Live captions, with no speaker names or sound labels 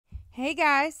Hey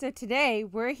guys, so today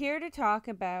we're here to talk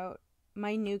about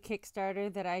my new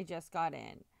Kickstarter that I just got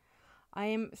in. I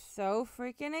am so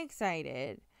freaking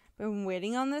excited. Been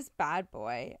waiting on this bad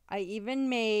boy. I even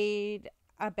made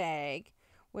a bag,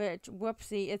 which,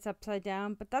 whoopsie, it's upside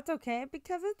down, but that's okay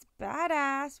because it's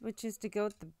badass, which is to go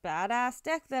with the badass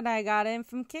deck that I got in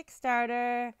from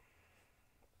Kickstarter.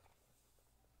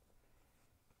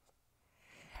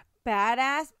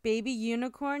 Badass Baby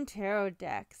Unicorn Tarot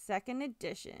Deck, 2nd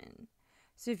edition.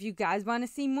 So if you guys want to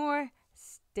see more,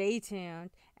 stay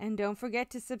tuned. And don't forget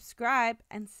to subscribe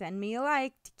and send me a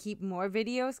like to keep more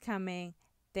videos coming.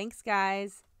 Thanks,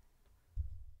 guys.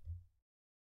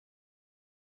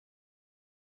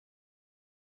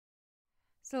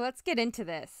 So let's get into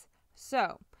this.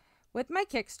 So, with my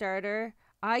Kickstarter,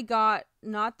 I got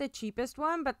not the cheapest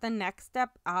one, but the next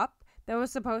step up that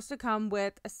was supposed to come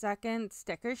with a second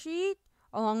sticker sheet,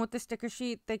 along with the sticker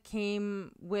sheet that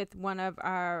came with one of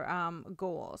our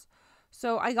goals.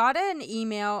 So I got an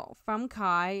email from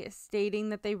Kai stating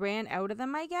that they ran out of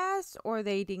them, I guess, or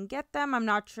they didn't get them. I'm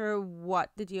not sure what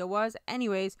the deal was.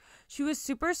 Anyways, she was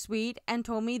super sweet and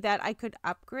told me that I could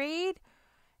upgrade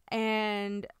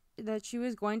and that she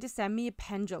was going to send me a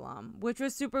pendulum, which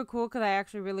was super cool because I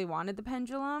actually really wanted the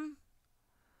pendulum.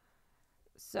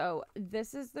 So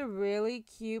this is the really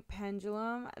cute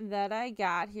pendulum that I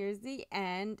got. Here's the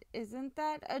end. Isn't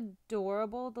that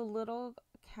adorable? The little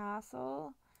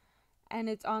castle. And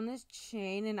it's on this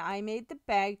chain, and I made the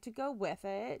bag to go with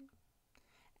it.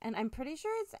 And I'm pretty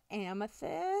sure it's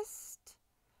amethyst.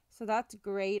 So that's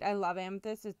great. I love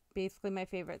amethyst. It's basically my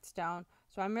favorite stone.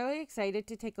 So I'm really excited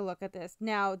to take a look at this.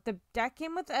 Now, the deck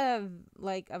came with a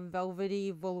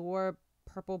velvety velour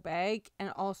purple bag,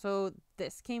 and also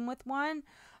this came with one.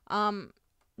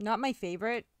 Not my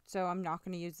favorite, so I'm not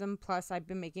going to use them. Plus, I've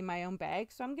been making my own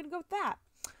bag, so I'm going to go with that.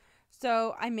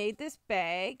 So I made this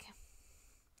bag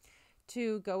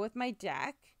to go with my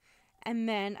deck, and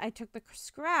then I took the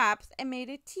scraps and made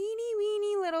a teeny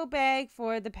weeny little bag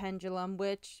for the pendulum,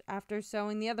 which after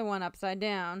sewing the other one upside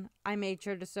down, I made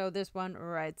sure to sew this one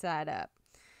right side up.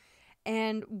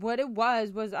 And what it was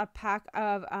a pack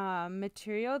of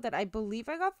material that I believe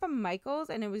I got from Michael's,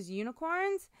 and it was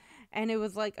unicorns, and it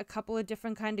was like a couple of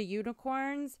different kind of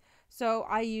unicorns. So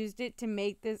I used it to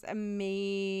make this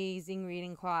amazing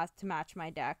reading cloth to match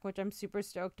my deck, which I'm super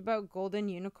stoked about. Golden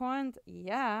unicorns,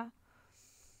 yeah.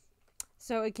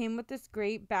 So it came with this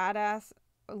great badass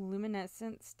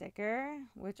luminescent sticker,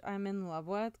 which I'm in love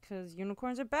with because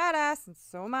unicorns are badass, and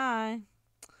so am I.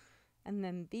 And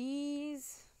then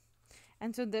these.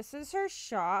 And so this is her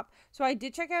shop. So I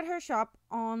did check out her shop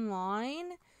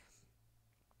online.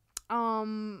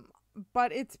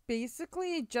 But it's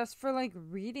basically just for like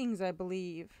readings, I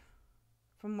believe,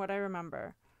 from what I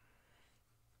remember.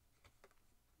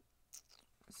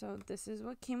 So this is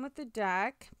what came with the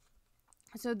deck.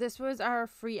 So this was our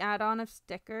free add-on of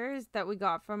stickers that we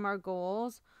got from our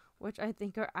goals, which I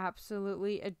think are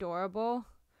absolutely adorable.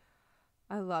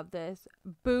 I love this.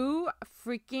 Boo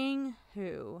freaking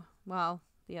who. Well,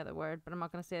 the other word, but I'm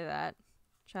not going to say that.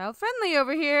 Child friendly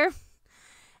over here.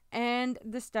 And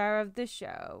the star of the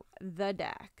show, the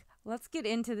deck. Let's get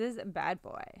into this bad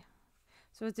boy.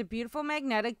 So it's a beautiful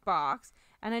magnetic box.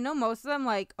 And I know most of them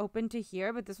like open to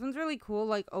here, but this one's really cool.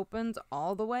 Like opens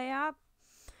all the way up.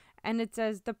 And it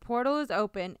says, the portal is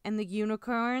open and the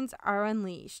unicorns are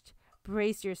unleashed.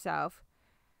 Brace yourself.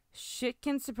 Shit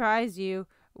can surprise you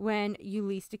when you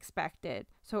least expect it.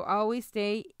 So always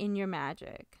stay in your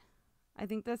magic. I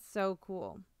think that's so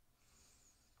cool.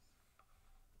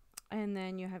 And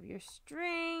then you have your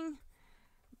string.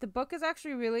 The book is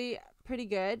actually really pretty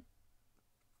good.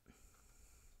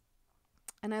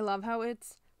 And I love how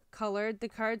it's colored. The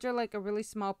cards are like a really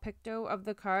small picto of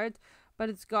the cards, but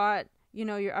it's got, you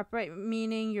know, your upright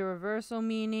meaning, your reversal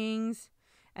meanings,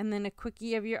 and then a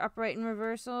quickie of your upright and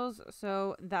reversals.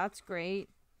 So that's great.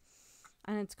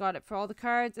 And it's got it for all the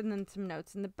cards, and then some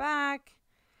notes in the back.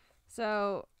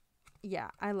 So yeah,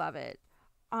 I love it.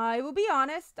 I will be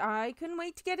honest, I couldn't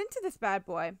wait to get into this bad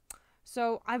boy.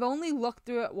 So I've only looked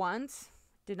through it once,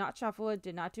 did not shuffle it,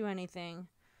 did not do anything,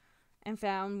 and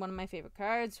found one of my favorite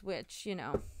cards, which, you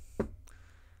know,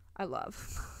 I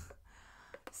love.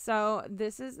 So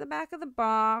this is the back of the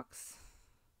box.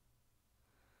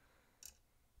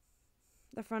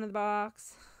 The front of the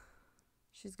box.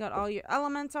 She's got all your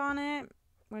elements on it,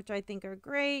 which I think are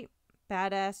great.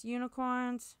 Badass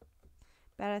unicorns.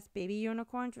 Badass baby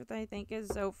unicorns, which I think is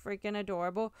so freaking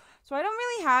adorable. So I don't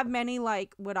really have many,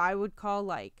 like, what I would call,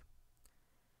 like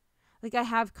I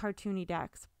have cartoony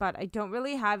decks, but I don't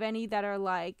really have any that are,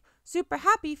 like, super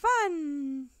happy,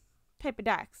 fun type of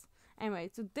decks. Anyway,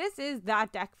 so this is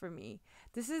that deck for me.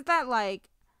 This is that, like,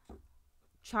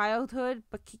 childhood,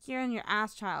 but kick you in your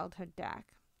ass childhood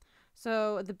deck.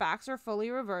 So the backs are fully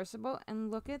reversible,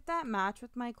 and look at that match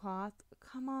with my cloth.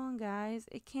 Come on, guys.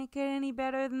 It can't get any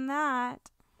better than that.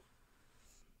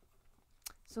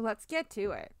 So let's get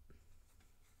to it.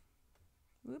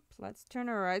 Oops, let's turn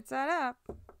it right side up.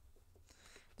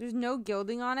 There's no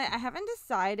gilding on it. I haven't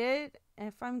decided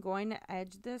if I'm going to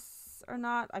edge this or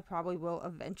not. I probably will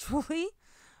eventually.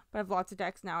 But I have lots of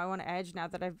decks now I want to edge now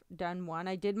that I've done one.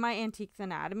 I did my Antiques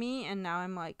Anatomy, and now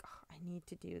I'm like, oh, I need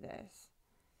to do this.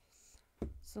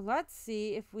 So let's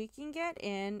see if we can get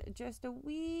in just a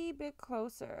wee bit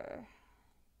closer.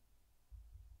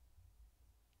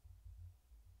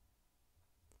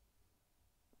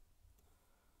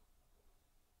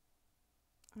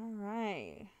 All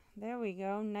right, there we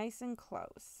go, nice and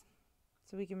close.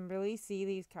 So we can really see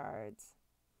these cards.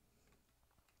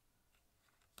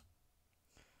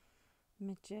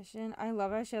 Magician. I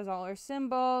love how she has all her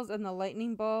symbols and the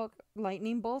lightning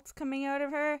bolts coming out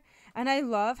of her. And I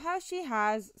love how she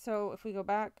has, so if we go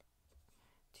back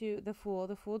to the Fool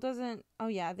doesn't, oh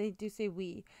yeah, they do say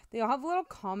we. They all have little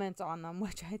comments on them,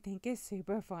 which I think is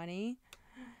super funny.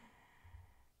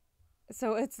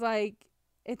 So it's like,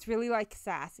 it's really like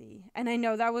sassy. And I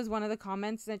know that was one of the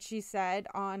comments that she said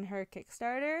on her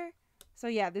Kickstarter. So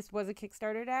yeah, this was a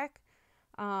Kickstarter deck.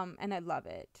 And I love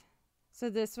it. So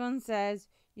this one says,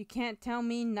 you can't tell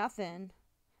me nothing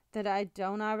that I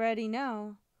don't already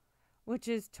know. Which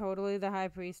is totally the High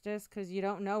Priestess, because you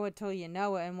don't know it till you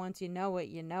know it. And once you know it,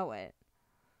 you know it.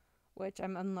 Which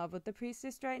I'm in love with the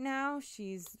Priestess right now.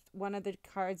 She's one of the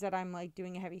cards that I'm like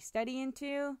doing a heavy study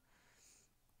into.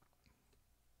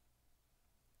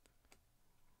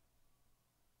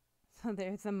 So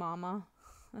there's the mama.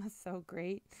 That's so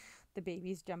great. The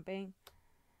baby's jumping.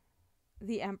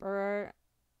 The Emperor.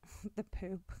 The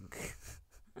poop.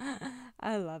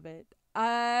 I love it.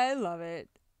 I love it.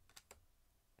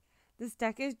 This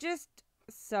deck is just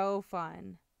so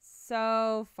fun.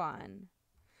 So fun.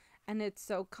 And it's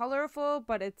so colorful,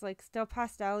 but it's like still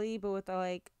pastel-y, but with a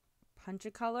like punch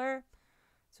of color.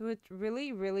 So it's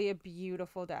really, really a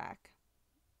beautiful deck.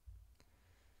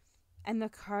 And the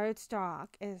cardstock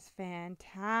is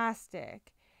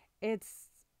fantastic. It's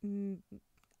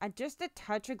just a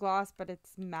touch of gloss, but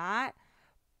it's matte.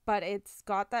 But it's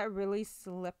got that really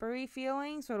slippery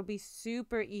feeling, so it'll be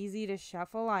super easy to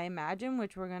shuffle, I imagine,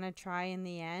 which we're going to try in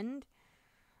the end.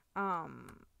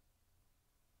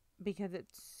 Because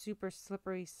it's super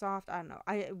slippery, soft. I don't know.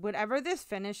 Whatever this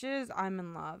finishes, I'm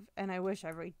in love. And I wish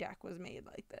every deck was made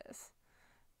like this.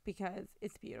 Because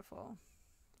it's beautiful.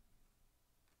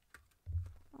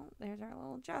 Oh, there's our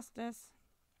little Justice.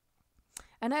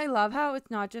 And I love how it's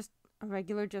not just a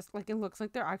regular, just like it looks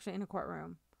like they're actually in a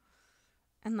courtroom.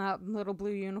 And that little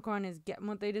blue unicorn is getting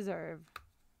what they deserve.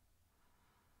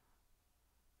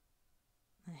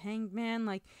 The Hanged Man,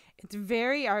 like, it's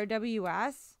very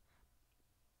RWS,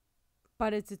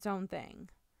 but it's its own thing.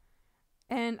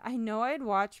 And I know I'd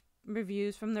watched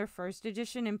reviews from their first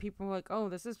edition, and people were like, oh,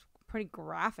 this is pretty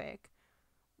graphic.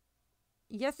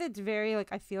 Yes, it's very, like,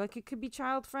 I feel like it could be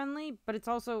child-friendly, but it's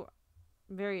also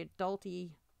very adult-y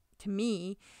to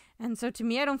me. And so to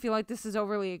me, I don't feel like this is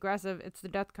overly aggressive. It's the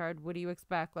death card. What do you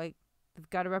expect? Like, they've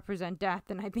got to represent death.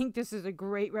 And I think this is a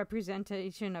great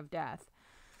representation of death.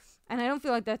 And I don't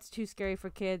feel like that's too scary for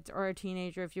kids or a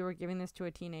teenager if you were giving this to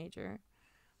a teenager.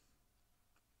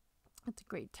 It's a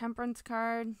great Temperance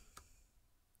card.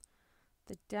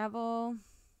 The Devil.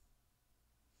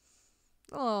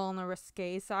 A little on the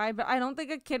risque side, but I don't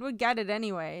think a kid would get it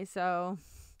anyway, so...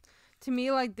 To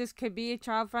me, like, this could be a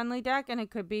child-friendly deck, and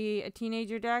it could be a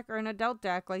teenager deck or an adult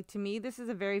deck. Like, to me, this is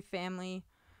a very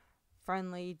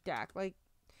family-friendly deck. Like,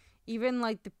 even,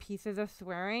 like, the pieces of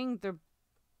swearing,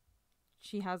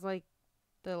 she has, like,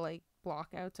 the, like,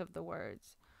 blockouts of the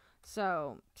words.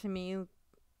 So, to me,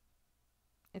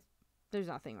 there's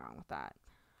nothing wrong with that.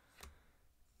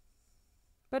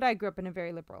 But I grew up in a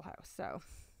very liberal house, so...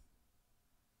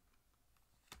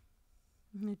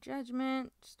 The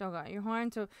Judgment, still got your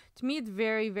horn. So to me, it's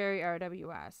very, very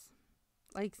RWS.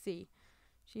 Like, see,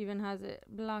 she even has it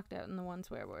blocked out in the one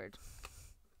swear word.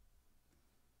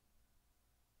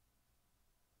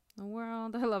 The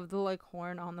World, I love the like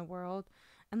horn on the World.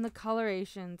 And the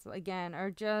colorations, again, are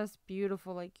just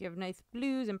beautiful. Like, you have nice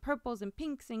blues and purples and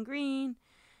pinks and green.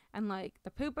 And, like,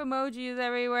 the poop emojis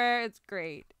everywhere. It's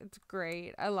great. It's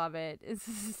great. I love it. It's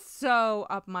so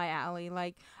up my alley.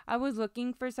 Like, I was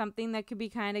looking for something that could be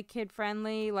kind of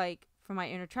kid-friendly, like, for my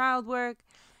inner child work.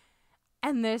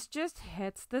 And this just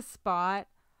hits the spot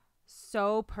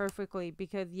so perfectly.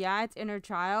 Because, yeah, it's inner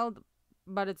child,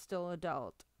 but it's still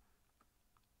adult.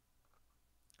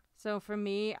 So for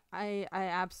me, I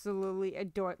absolutely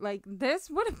adore, like,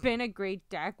 this would have been a great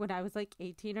deck when I was like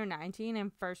 18 or 19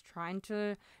 and first trying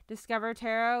to discover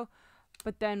tarot,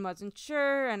 but then wasn't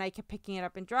sure and I kept picking it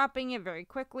up and dropping it very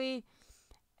quickly.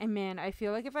 And man, I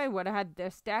feel like if I would have had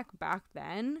this deck back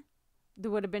then,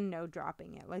 there would have been no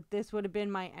dropping it. Like, this would have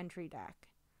been my entry deck.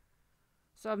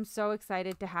 So I'm so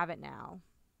excited to have it now.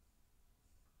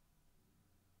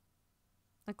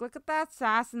 Like, look at that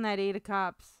sass in that 8 of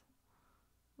Cups.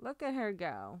 Look at her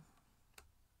go.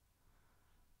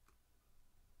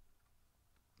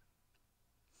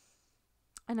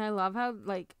 And I love how,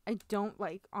 like, I don't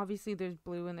like, obviously there's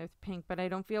blue and there's pink, but I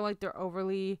don't feel like they're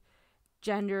overly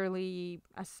genderly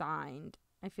assigned.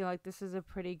 I feel like this is a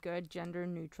pretty good gender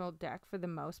neutral deck for the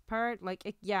most part.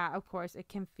 Like, yeah, of course, it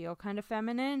can feel kind of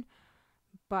feminine,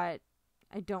 but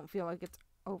I don't feel like it's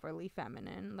overly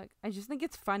feminine. Like, I just think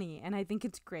it's funny and I think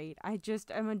it's great. I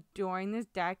just am adoring this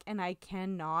deck and I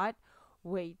cannot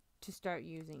wait to start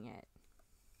using it.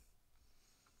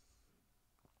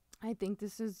 I think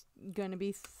this is going to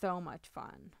be so much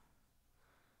fun.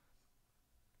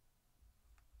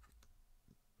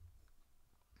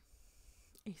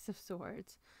 Ace of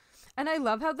Swords. And I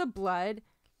love how the blood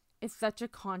is such a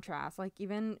contrast. Like,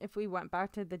 even if we went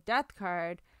back to the Death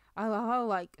card, I love how,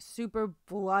 like, super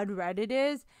blood red it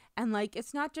is. And, like,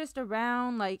 it's not just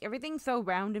around, like, everything's so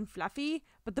round and fluffy,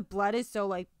 but the blood is so,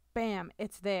 like, bam,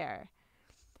 it's there.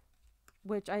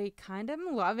 Which I kind of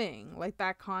am loving, like,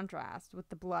 that contrast with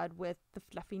the blood with the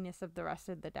fluffiness of the rest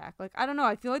of the deck. Like, I don't know,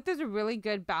 I feel like there's a really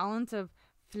good balance of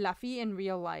fluffy in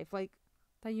real life. Like,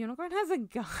 that unicorn has a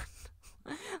gun.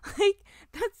 Like,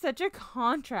 that's such a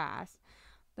contrast.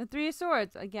 The Three of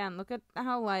Swords, again, look at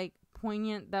how, like,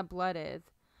 poignant that blood is.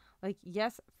 Like,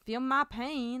 yes, feel my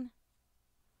pain.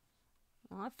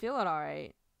 Well, I feel it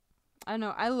alright. I don't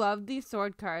know. I love these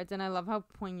sword cards, and I love how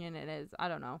poignant it is. I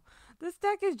don't know. This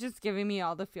deck is just giving me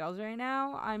all the feels right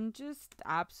now. I'm just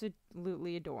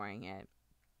absolutely adoring it.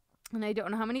 And I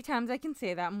don't know how many times I can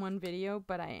say that in one video,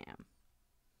 but I am.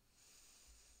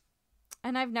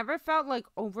 And I've never felt, like,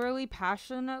 overly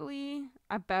passionately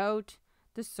about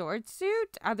the sword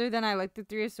suit, other than I like the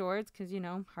Three of Swords, because, you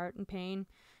know, heart and pain.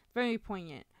 Very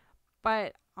poignant.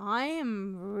 But I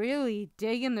am really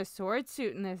digging the sword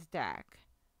suit in this deck.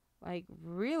 Like,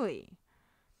 really.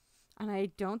 And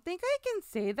I don't think I can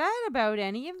say that about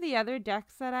any of the other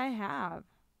decks that I have.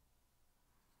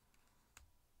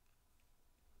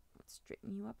 Let's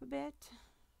straighten you up a bit.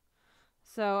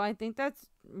 So I think that's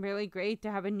really great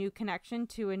to have a new connection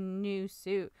to a new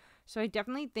suit. So I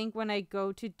definitely think when I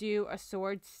go to do a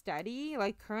sword study,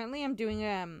 like currently I'm doing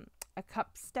a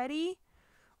cup study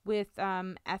with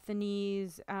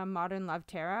Ethany's Modern Love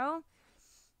Tarot.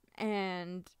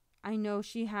 And I know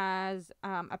she has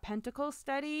a Pentacle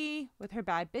study with her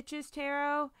Bad Bitches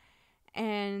Tarot.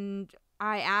 And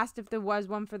I asked if there was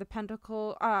one for the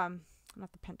Pentacle,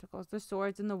 not the Pentacles, the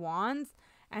Swords and the Wands.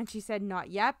 And she said not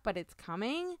yet, but it's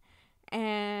coming.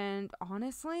 And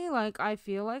honestly, like, I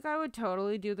feel like I would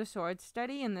totally do the sword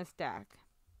study in this deck.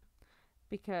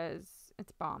 Because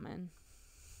it's bombing.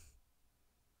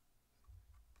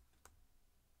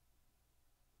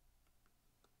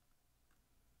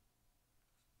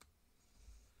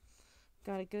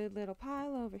 Got a good little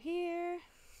pile over here.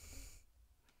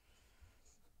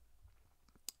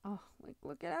 Oh, like,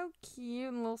 look at how cute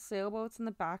and little sailboats in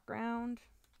the background.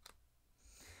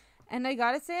 And I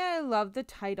gotta say, I love the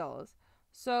titles.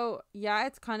 So, yeah,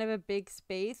 it's kind of a big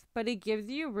space, but it gives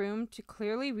you room to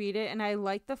clearly read it, and I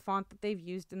like the font that they've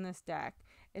used in this deck.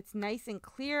 It's nice and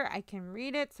clear. I can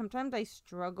read it. Sometimes I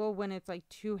struggle when it's, like,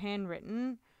 too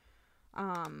handwritten,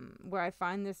 where I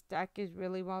find this deck is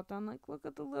really well done. Like, look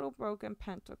at the little broken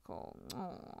pentacle.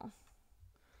 Aww.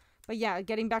 But yeah,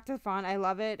 getting back to the font, I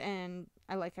love it, and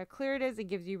I like how clear it is. It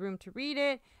gives you room to read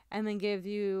it, and then gives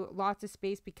you lots of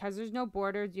space because there's no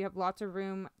borders. You have lots of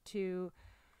room to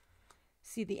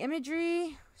see the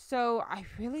imagery. So I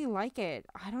really like it.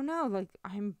 I don't know, like,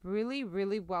 I'm really,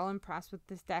 really well impressed with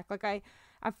this deck. Like,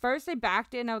 at first I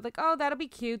backed it, and I was like, oh, that'll be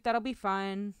cute, that'll be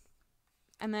fun.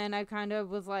 And then I kind of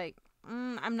was like,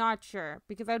 I'm not sure,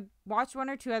 because I'd watched one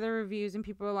or two other reviews, and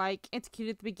people were like, it's cute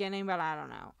at the beginning, but I don't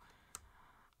know.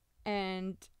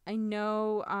 And I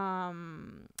know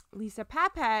Lisa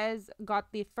Papez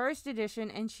got the first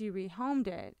edition and she rehomed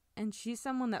it. And she's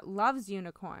someone that loves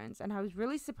unicorns. And I was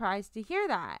really surprised to hear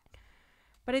that.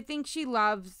 But I think she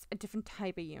loves a different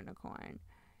type of unicorn.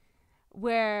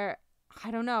 Where, I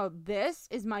don't know, this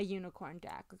is my unicorn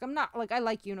deck. Like, I'm not, like, I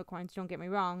like unicorns, don't get me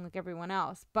wrong, like everyone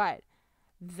else. But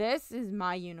this is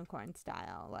my unicorn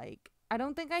style. Like, I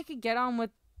don't think I could get on with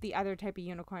the other type of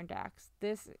unicorn decks.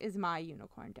 This is my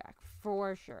unicorn deck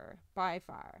for sure, by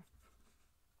far.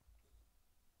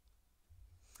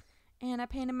 And I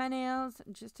painted my nails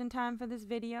just in time for this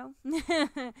video.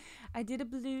 I did a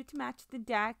blue to match the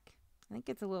deck. I think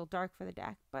it's a little dark for the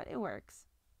deck, but it works.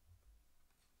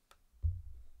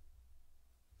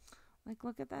 Like,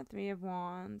 look at that Three of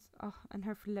Wands. Oh, and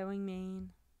her flowing mane.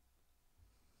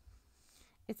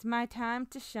 It's my time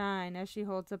to shine as she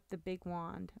holds up the big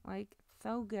wand. Like,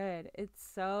 so good. It's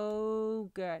so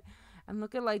good. And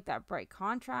look at, like, that bright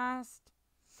contrast.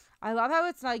 I love how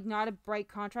it's, like, not a bright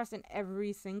contrast in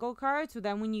every single card. So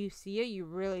then when you see it, you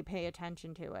really pay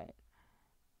attention to it.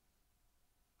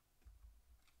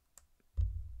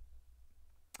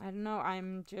 I don't know.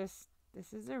 This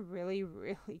is a really,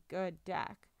 really good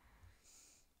deck.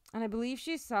 And I believe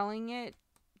she's selling it.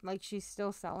 Like, she's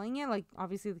still selling it. Like,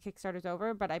 obviously the Kickstarter's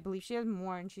over, but I believe she has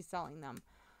more and she's selling them.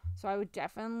 So I would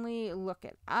definitely look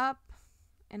it up.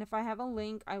 And if I have a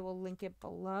link, I will link it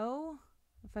below.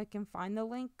 If I can find the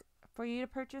link for you to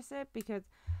purchase it, because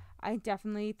I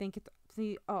definitely think it's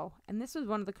the and this was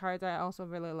one of the cards I also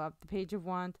really loved, the Page of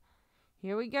Wands.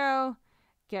 Here we go,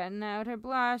 getting out her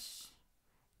blush,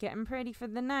 getting pretty for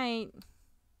the night.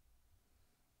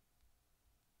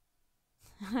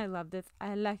 I love this.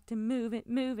 I like to move it,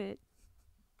 move it.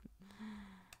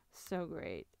 So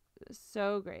great,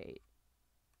 so great.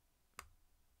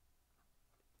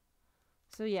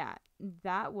 So yeah,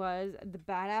 that was the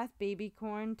Badass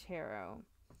Babycorn Tarot.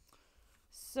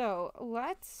 So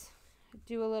let's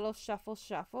do a little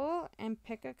shuffle and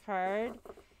pick a card.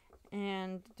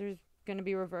 And there's going to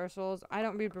be reversals. I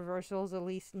don't read reversals, at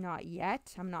least not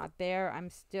yet. I'm not there. I'm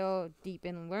still deep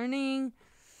in learning.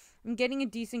 I'm getting a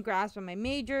decent grasp on my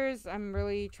majors. I'm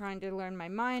really trying to learn my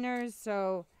minors.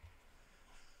 So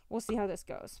we'll see how this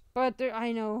goes. But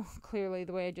I know clearly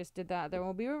the way I just did that, there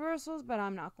will be reversals, but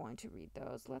I'm not going to read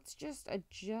those. Let's just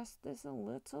adjust this a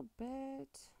little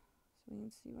bit so we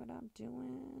can see what I'm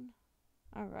doing.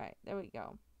 All right, there we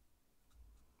go.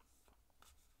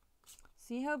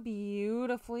 See how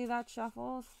beautifully that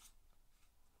shuffles?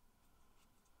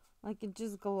 Like, it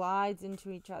just glides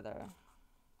into each other.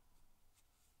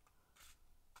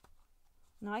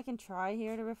 Now I can try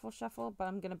here to riffle shuffle, but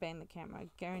I'm going to bang the camera,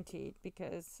 guaranteed,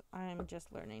 because I'm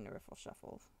just learning to riffle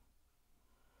shuffle.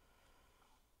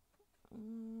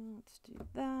 Let's do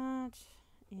that,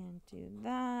 and do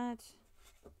that.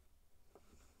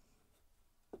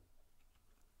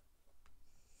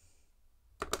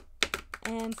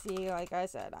 And see, like I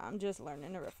said, I'm just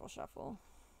learning to riffle shuffle.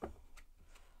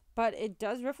 But it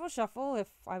does riffle shuffle if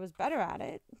I was better at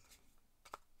it.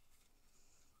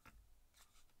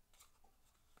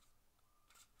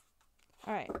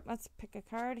 Alright, let's pick a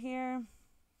card here.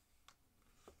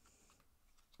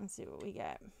 Let's see what we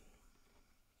get.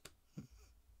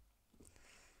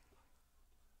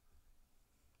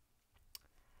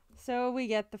 So we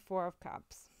get the Four of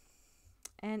Cups.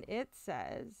 And it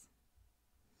says,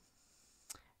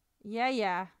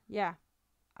 yeah,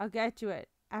 I'll get to it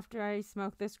after I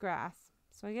smoke this grass.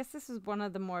 So I guess this is one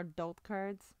of the more adult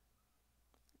cards,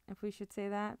 if we should say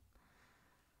that.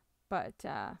 But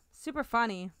super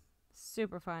funny.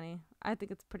 Super funny. I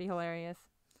think it's pretty hilarious.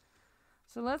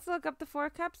 So let's look up the Four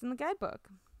of Cups in the guidebook.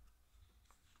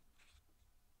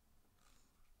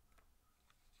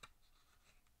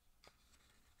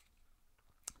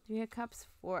 Three of Cups,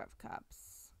 Four of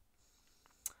Cups.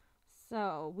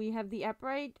 So we have the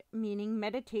upright, meaning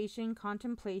meditation,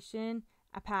 contemplation,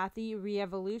 apathy,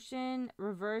 re-evolution.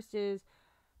 Reverse is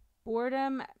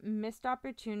boredom, missed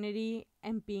opportunity,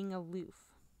 and being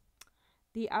aloof.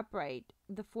 The upright.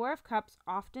 The Four of Cups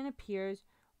often appears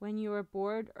when you are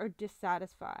bored or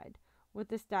dissatisfied with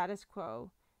the status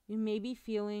quo. You may be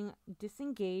feeling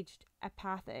disengaged,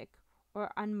 apathic,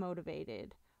 or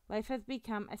unmotivated. Life has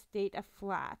become a state of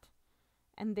flat,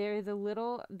 and there is a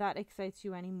little that excites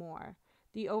you anymore.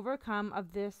 The overcome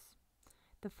of this,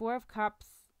 the Four of Cups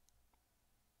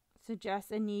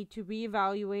suggests a need to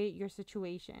reevaluate your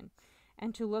situation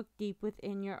and to look deep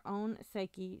within your own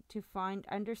psyche to find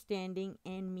understanding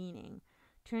and meaning,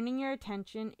 turning your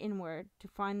attention inward to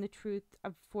find the truth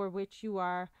for which you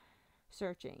are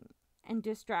searching, and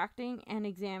distracting and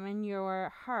examine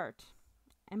your heart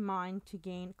and mind to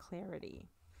gain clarity.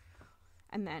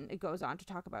 And then it goes on to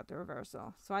talk about the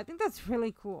reversal. So I think that's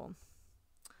really cool.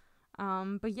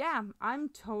 But yeah, I'm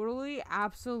totally,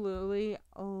 absolutely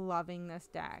loving this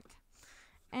deck.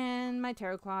 And my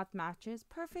tarot cloth matches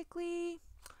perfectly.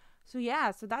 So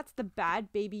yeah, so that's the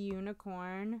Bad Baby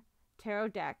Unicorn Tarot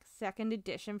deck, 2nd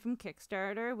edition from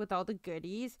Kickstarter, with all the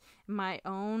goodies. My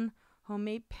own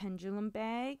homemade pendulum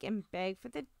bag and bag for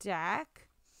the deck.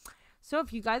 So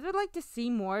if you guys would like to see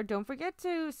more, don't forget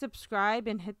to subscribe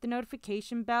and hit the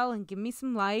notification bell and give me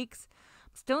some likes.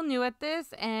 I'm still new at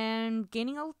this and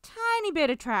gaining a tiny bit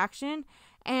of traction.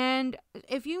 And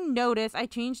if you notice, I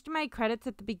changed my credits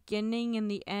at the beginning and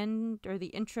the end, or the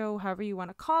intro, however you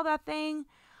want to call that thing.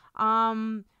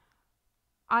 I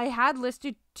had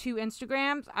listed 2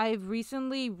 Instagrams. I've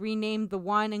recently renamed the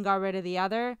one and got rid of the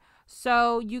other.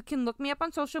 So you can look me up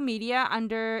on social media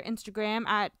under Instagram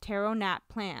at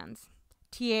TarotNatPlans.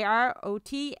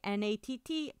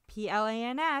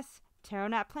 TarotNattPlans.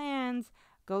 TarotNatPlans.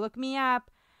 Go look me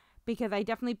up because I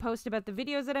definitely post about the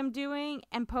videos that I'm doing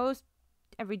and post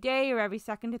every day or every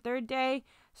second to third day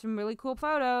some really cool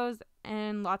photos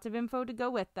and lots of info to go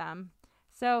with them.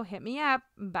 So hit me up.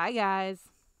 Bye, guys.